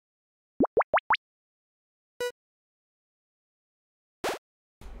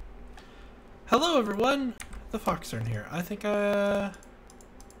Hello everyone, TheFoxern here. I think okay,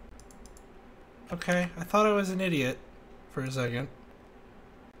 I thought I was an idiot for a second.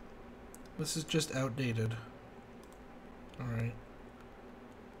 This is just outdated. Alright.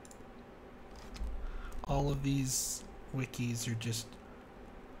 All of these wikis are just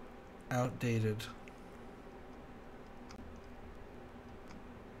outdated.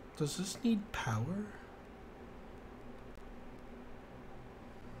 Does this need power?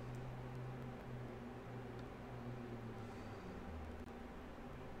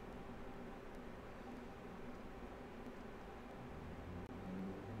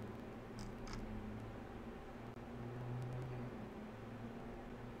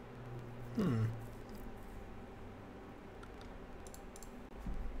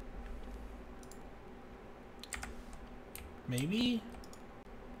 Maybe?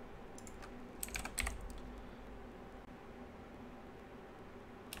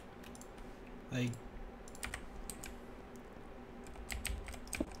 Like...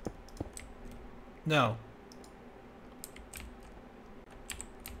 No.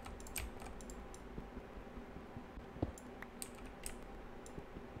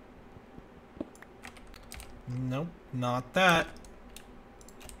 Nope, not that.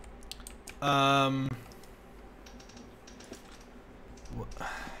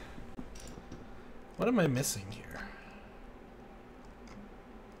 What am I missing here?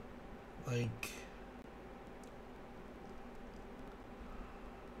 Like...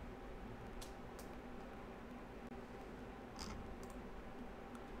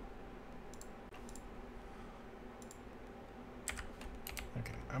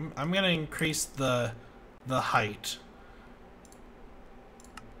 Okay, I'm gonna increase the height.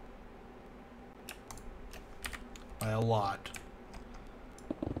 By a lot.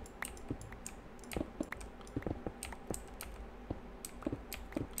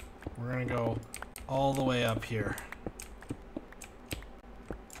 We're gonna go all the way up here.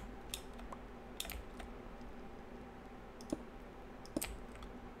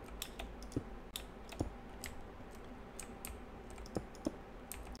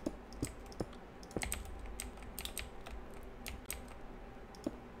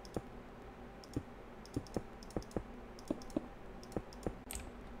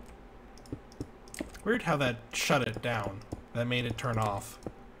 Weird how that shut it down. That made it turn off.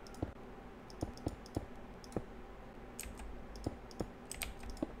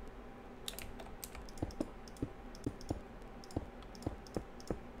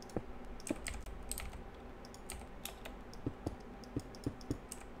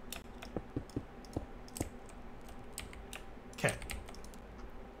 Okay.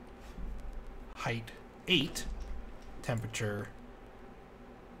 Height 8. Temperature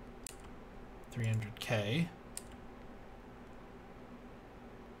 300K.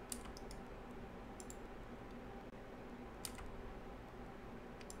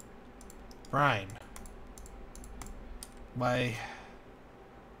 Brian.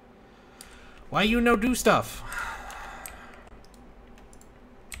 Why you no do stuff?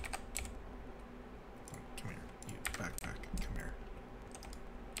 Come here. You back. Come here.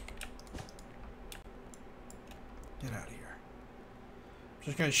 Get out of here.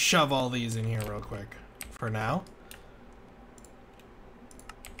 Just gonna shove all these in here real quick for now.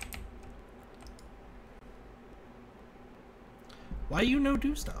 Why you no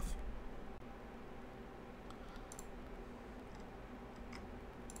do stuff?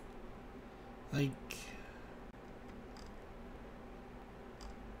 Like...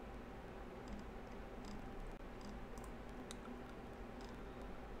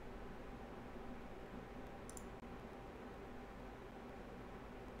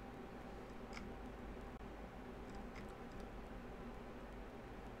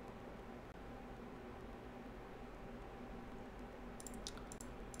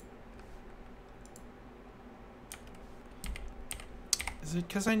 Is it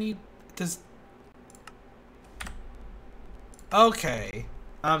because I need this? Okay.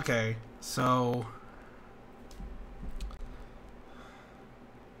 Okay. So...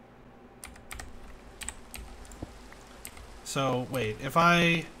 So, wait. If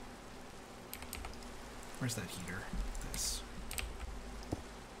I... Where's that heater? This.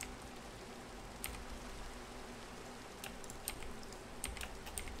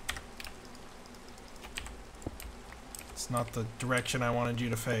 It's not the direction I wanted you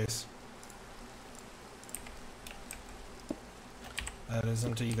to face. That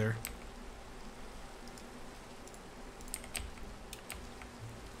isn't either.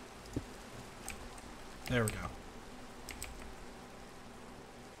 There we go.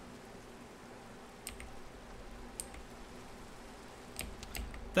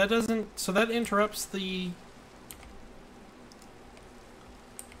 that doesn't... So that interrupts the...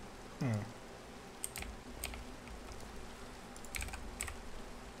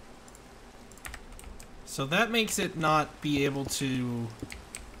 So that makes it not be able to...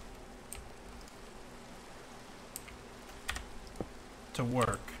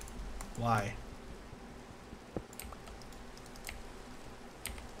 work. Why?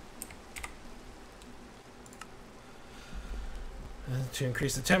 To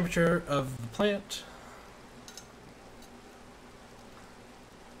increase the temperature of the plant.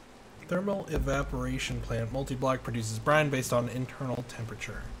 Thermal evaporation plant. Multi-block produces brine based on internal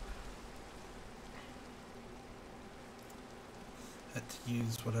temperature. Had to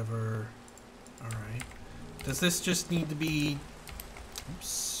use whatever... Alright. Does this just need to be...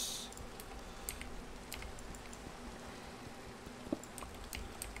 Oops.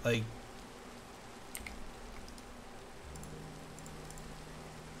 Like...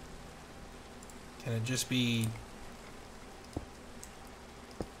 Can it just be...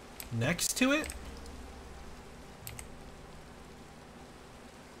 next to it?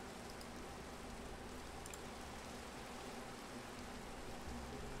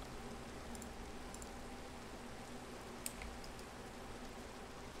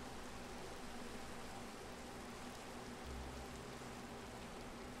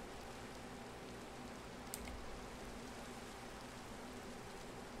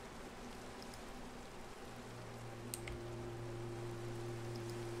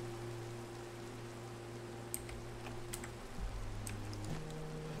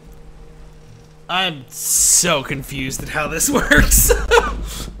 I'm so confused at how this works.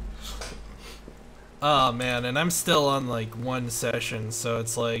 Oh man, and I'm still on like one session, so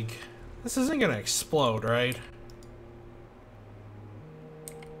it's like, this isn't gonna explode, right?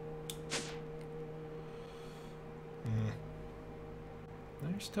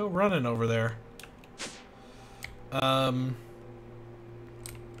 They're still running over there.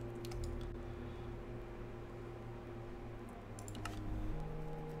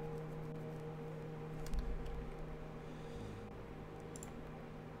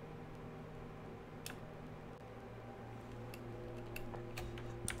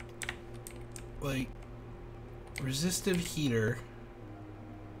 Like, resistive heater.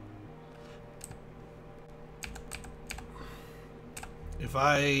 If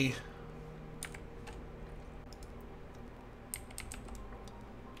I...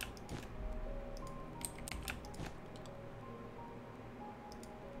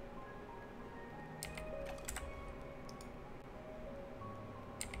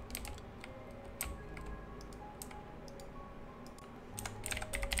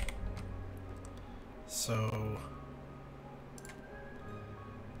 So,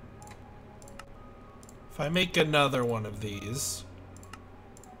 if I make another one of these,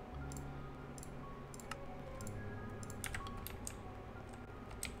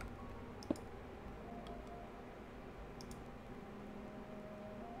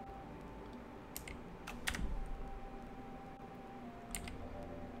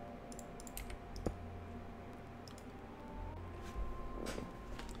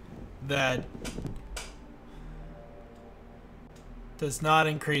 that does not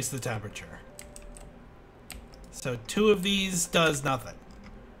increase the temperature. So 2 of these does nothing.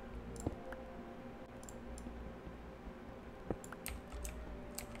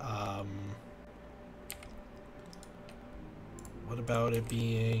 What about it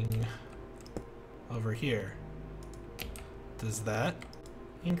being over here? Does that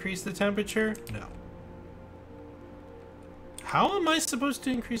increase the temperature? No. How am I supposed to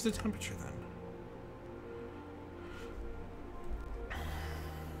increase the temperature then?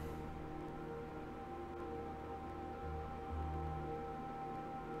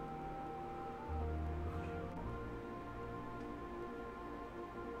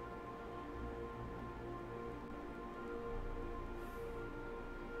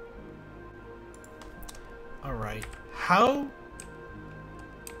 Alright, how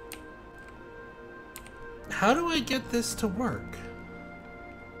do I get this to work?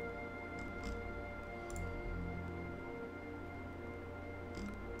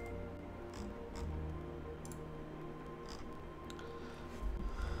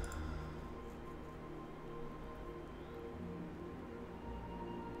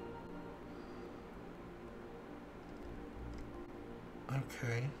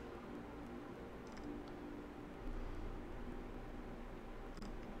 Okay.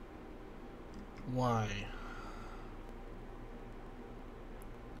 Why?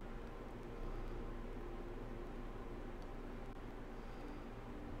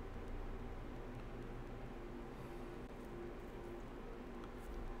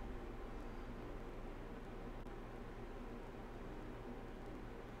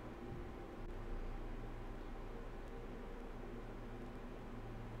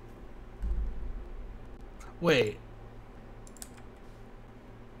 Wait.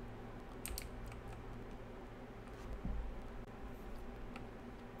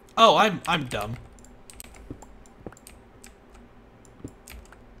 Oh, I'm dumb.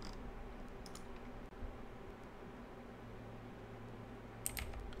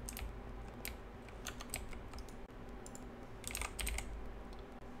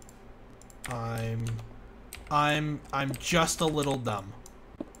 I'm just a little dumb.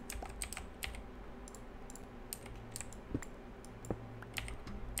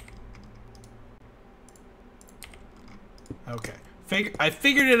 Okay. I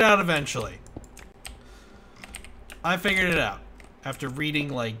figured it out eventually. I figured it out. After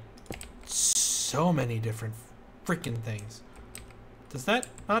reading, like, so many different freaking things. Does that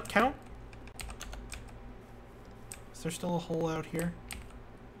not count? Is there still a hole out here?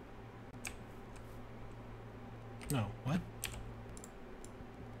 No. What?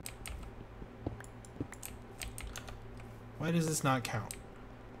 Why does this not count?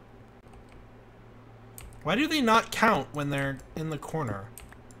 Why do they not count when they're in the corner?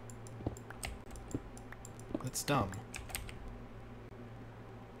 That's dumb.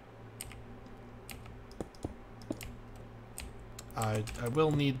 I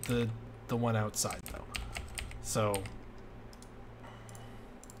will need the one outside though. So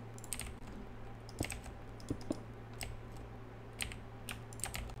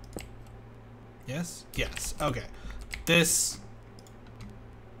yes? Yes. Okay. This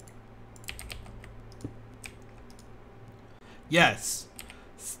yes.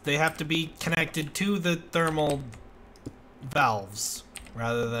 They have to be connected to the thermal valves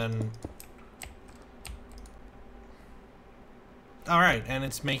rather than... Alright, and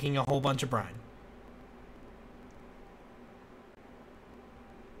it's making a whole bunch of brine.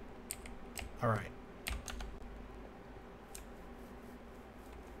 Alright.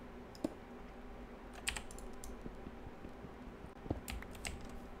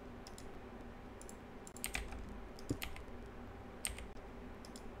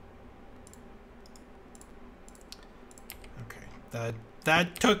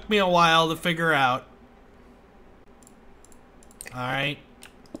 That took me a while to figure out. Alright.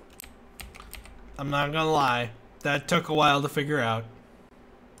 I'm not gonna lie. That took a while to figure out.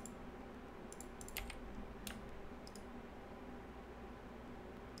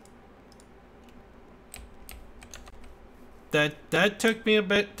 That took me a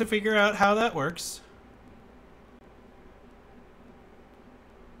bit to figure out how that works.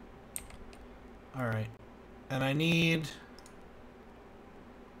 Alright. And I need...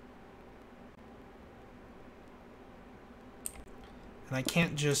 And I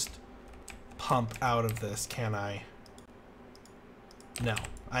can't just pump out of this, can I? No.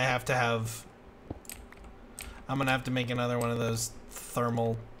 I have to have... I'm gonna have to make another one of those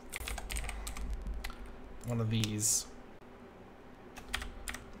thermal... One of these.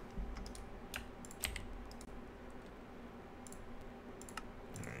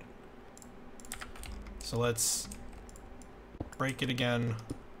 Alright. So let's break it again.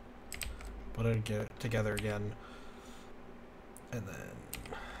 Put it together again. And then...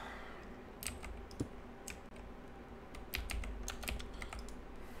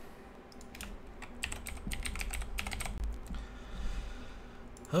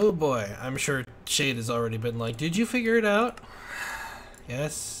 Oh boy, I'm sure Shade has already been like, did you figure it out?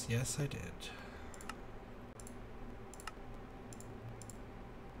 Yes, yes I did.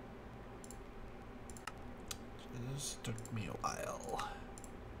 This took me a while.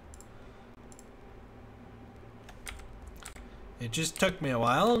 It just took me a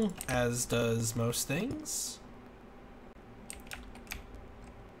while, as does most things.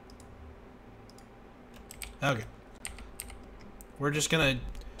 Okay. We're just gonna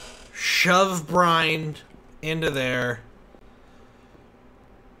shove brine into there.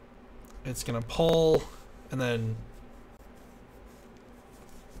 It's gonna pull, and then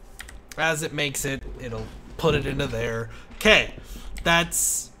as it makes it, it'll put it into there. Okay,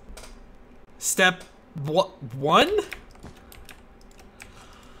 that's step one?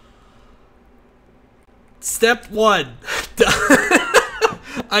 Step one.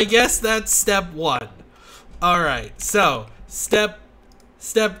 I guess that's step one. Alright, so step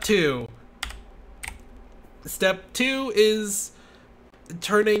two. Step two is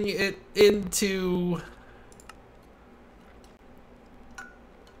turning it into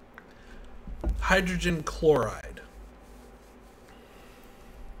hydrogen chloride,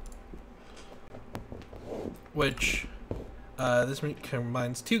 which this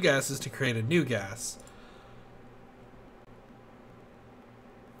combines two gases to create a new gas.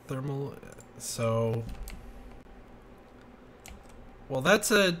 Thermal, so well, that's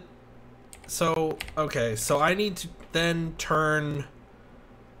a So, okay, so I need to then turn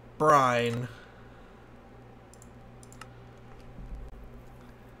brine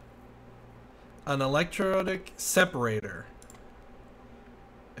an electrolytic separator.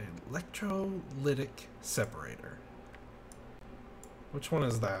 Electrolytic separator. Which one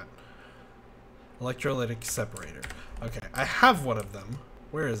is that? Electrolytic separator. Okay, I have one of them.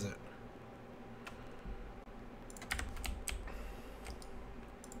 Where is it?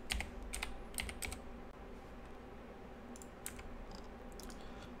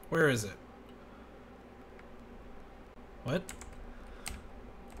 Where is it? What?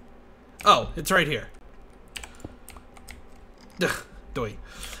 Oh, it's right here. Doi.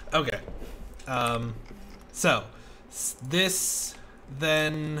 Okay. So this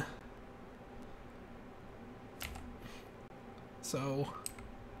then. So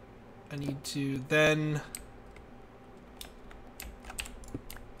I need to then.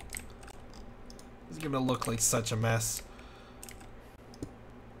 It's gonna look like such a mess.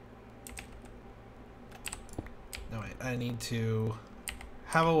 No, wait, I need to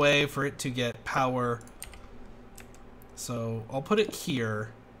have a way for it to get power. So I'll put it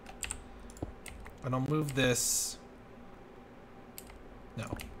here. And I'll move this.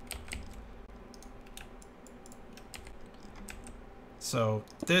 No. So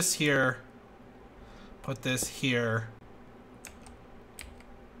this here. Put this here.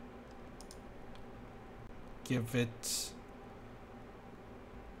 Give it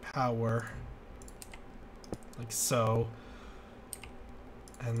power. Like so.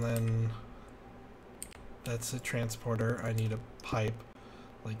 And then that's a transporter. I need a pipe.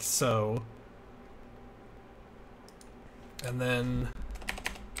 Like so. And then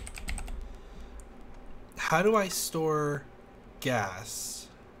how do I store gas?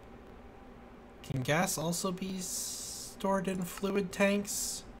 Can gas also be stored in fluid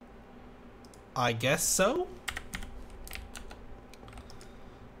tanks? I guess so.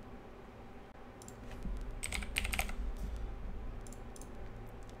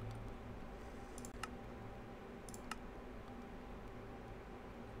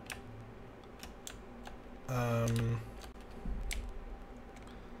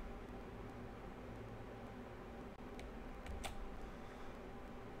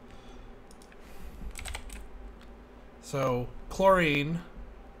 So chlorine.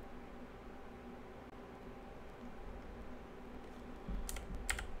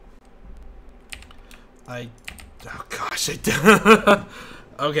 Oh gosh,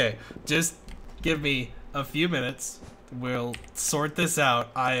 okay, just give me a few minutes. We'll sort this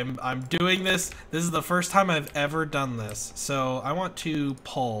out. I'm doing this. This is the first time I've ever done this. So I want to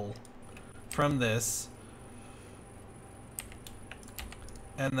pull from this.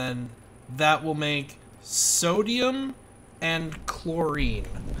 And then that will make sodium and chlorine.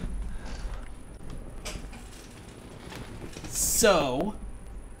 So,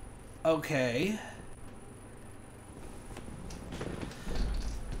 okay.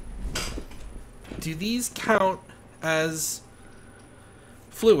 Do these count as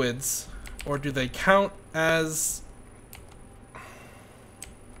fluids, or do they count as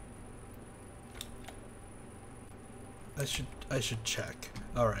I should check.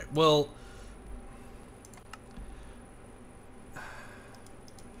 All right. Well,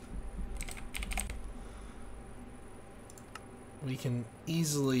 we can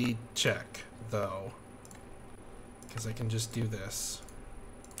easily check though, because I can just do this.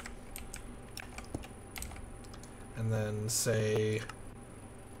 And then say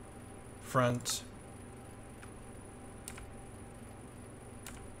front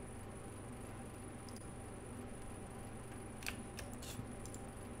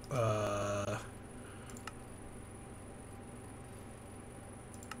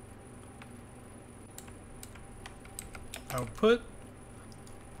output.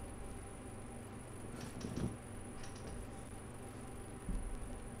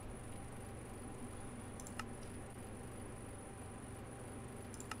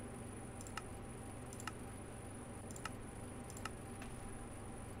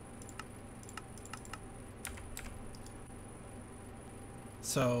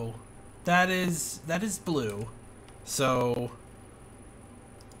 So that is blue. So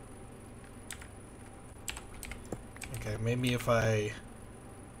okay, maybe if I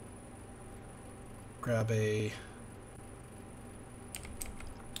grab a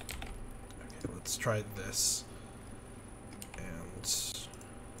okay, let's try this. And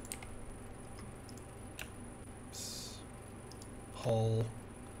pull,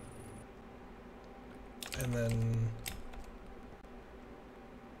 and then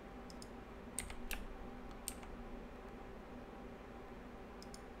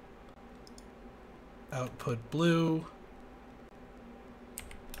output blue,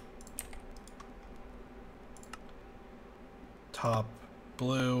 top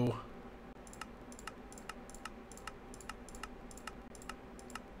blue,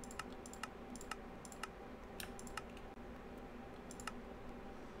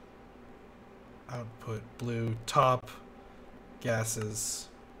 output blue, top, gases,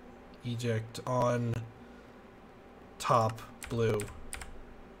 eject on, top blue.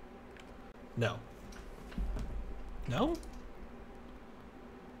 No. No?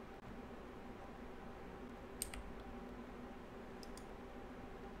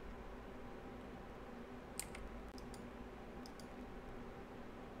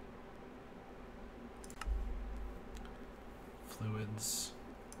 Fluids.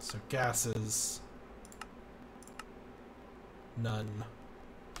 So gases. None.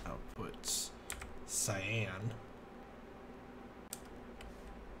 Outputs. Cyan.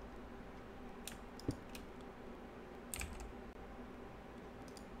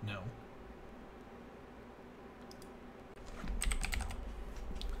 No.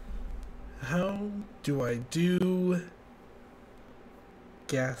 How do I do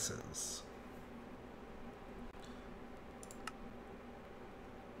gases?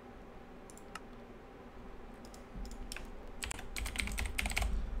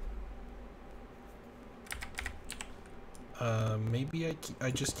 Maybe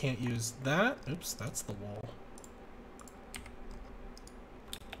I just can't use that. Oops, that's the wall.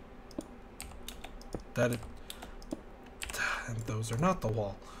 And those are not the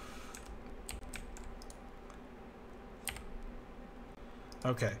wall.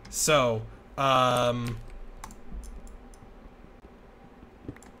 Okay, so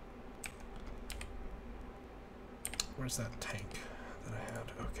where's that tank that I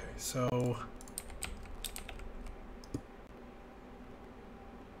had? Okay, so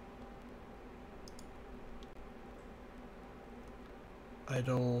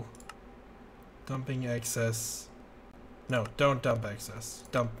idle, dumping excess. No, don't dump excess.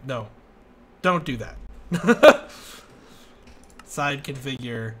 No, don't do that. Side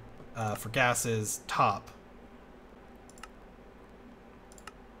configure for gases, top.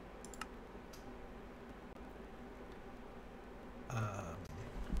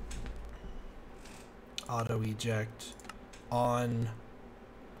 Auto eject on.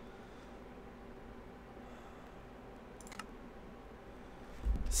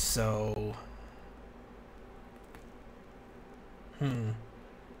 So,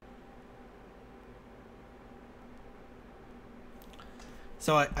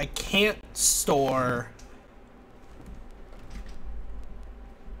 So I can't store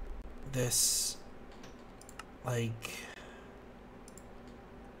this, like,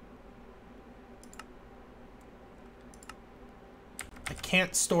 I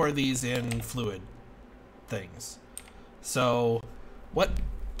can't store these in fluid things. So what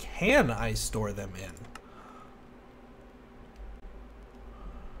can I store them in?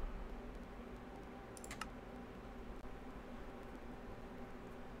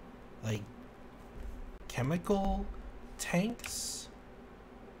 Like chemical tanks?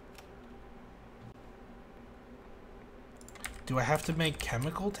 Do I have to make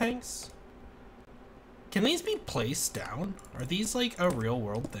chemical tanks? Can these be placed down? Are these like a real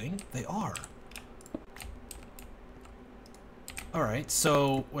world thing? They are. Alright,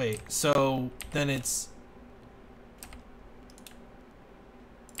 so wait, so then it's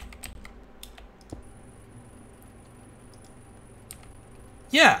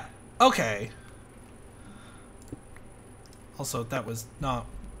yeah. Okay. Also, that was not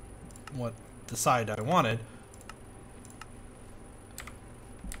what the side I wanted.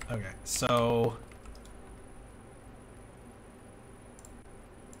 Okay, so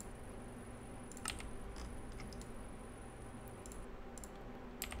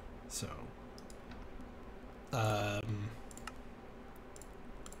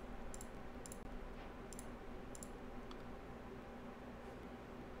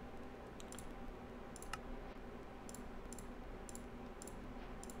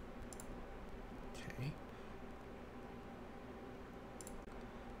okay.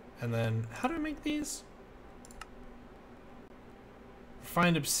 And then, how do I make these?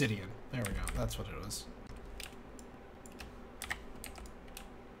 Find obsidian. There we go. That's what it was.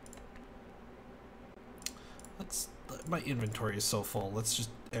 My inventory is so full. Let's just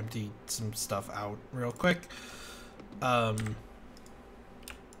empty some stuff out real quick.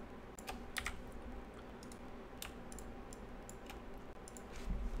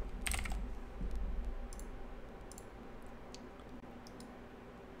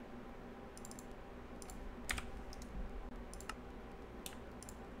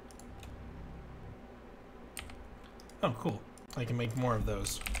 Oh, cool. I can make more of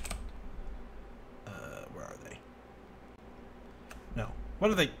those. Where are they? No.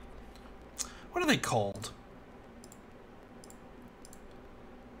 What are they? What are they called?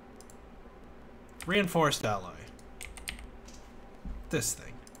 Reinforced alloy. This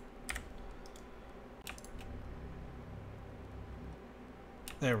thing.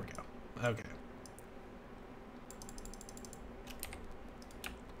 There we go. Okay.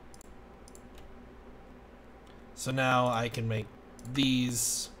 So now I can make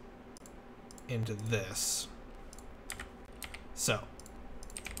these into this. So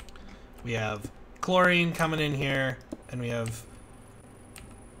we have chlorine coming in here, and we have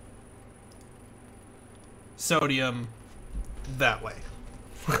sodium that way.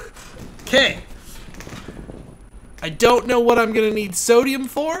 Okay. I don't know what I'm gonna need sodium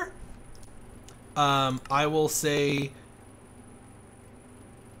for. I will say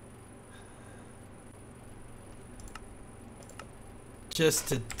just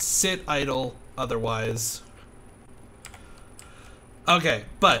to sit idle otherwise. Okay,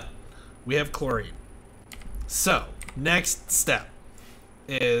 but we have chlorine. So, next step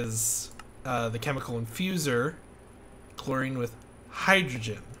is the chemical infuser, chlorine with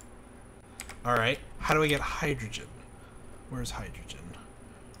hydrogen. Alright, how do I get hydrogen? Where's hydrogen?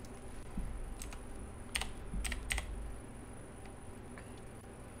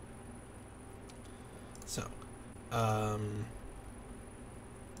 So,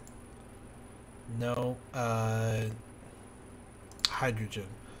 no, hydrogen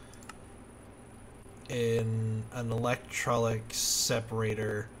in an electrolytic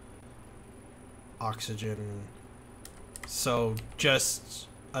separator, oxygen. So just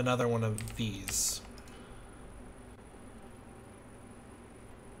another one of these.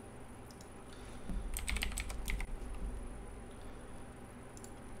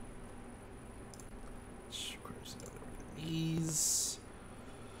 Where's another one of these?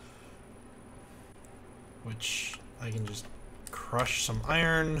 Which I can just crush some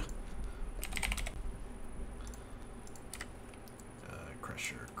iron.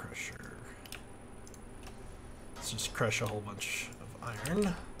 Crusher. Let's just crush a whole bunch of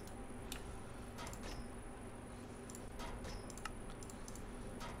iron.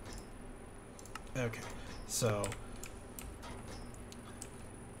 Okay, so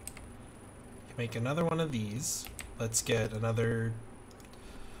make another one of these. Let's get another.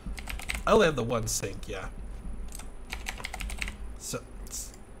 I only have the one sink, yeah. So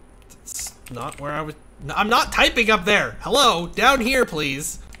it's not where I was. No, I'm not typing up there. Hello, down here,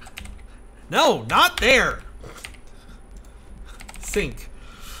 please. No, not there. Sink.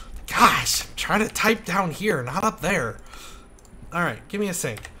 Gosh, I'm trying to type down here, not up there. All right, give me a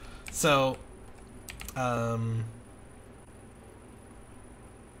sink. So, I'm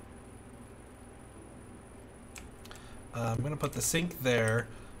gonna put the sink there,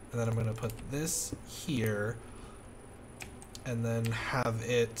 and then I'm gonna put this here, and then have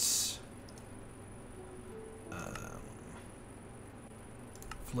it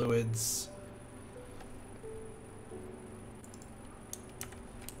fluids.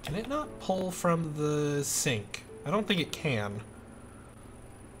 Can it not pull from the sink? I don't think it can.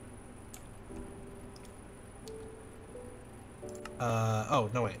 Oh,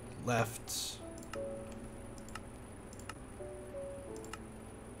 no wait, left.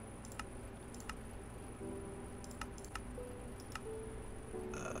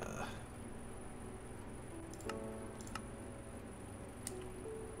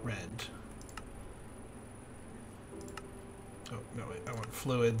 Red. Oh, no, wait, I want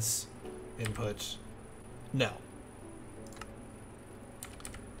fluids, input. No.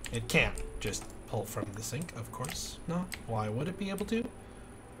 It can't just pull from the sink, of course. No. Why would it be able to?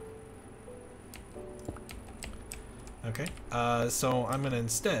 Okay, so I'm gonna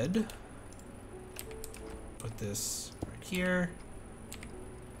instead put this right here.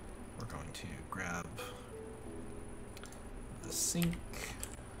 We're going to grab the sink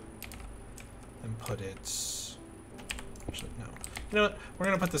and put it, actually no, you know what, we're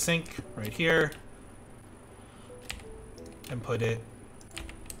gonna put the sink right here and put it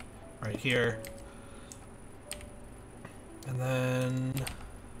right here, and then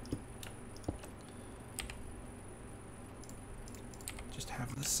just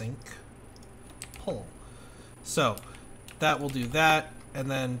have the sink pull. So that will do that,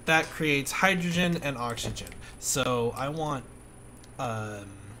 and then that creates hydrogen and oxygen. So I want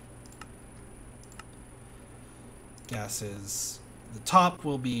gases. The top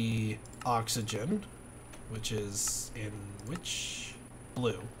will be oxygen, which is in which?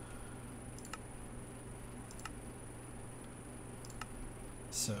 Blue.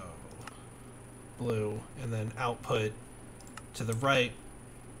 So blue, and then output to the right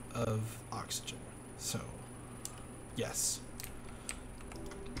of oxygen. So, yes.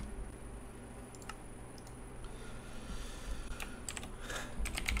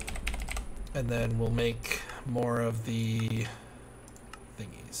 And then we'll make more of the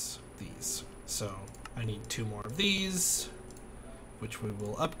thingies, these. So I need 2 more of these, which we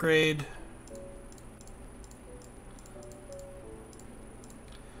will upgrade.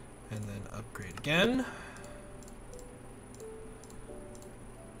 And then upgrade again.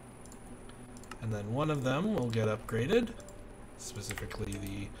 And then one of them will get upgraded, specifically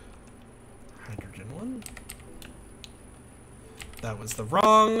the hydrogen one. That was the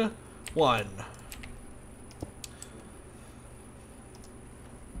wrong one.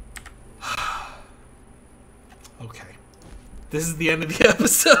 Okay. This is the end of the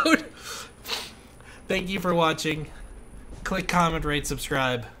episode. Thank you for watching. Click, comment, rate,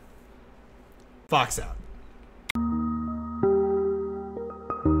 subscribe. Fox out.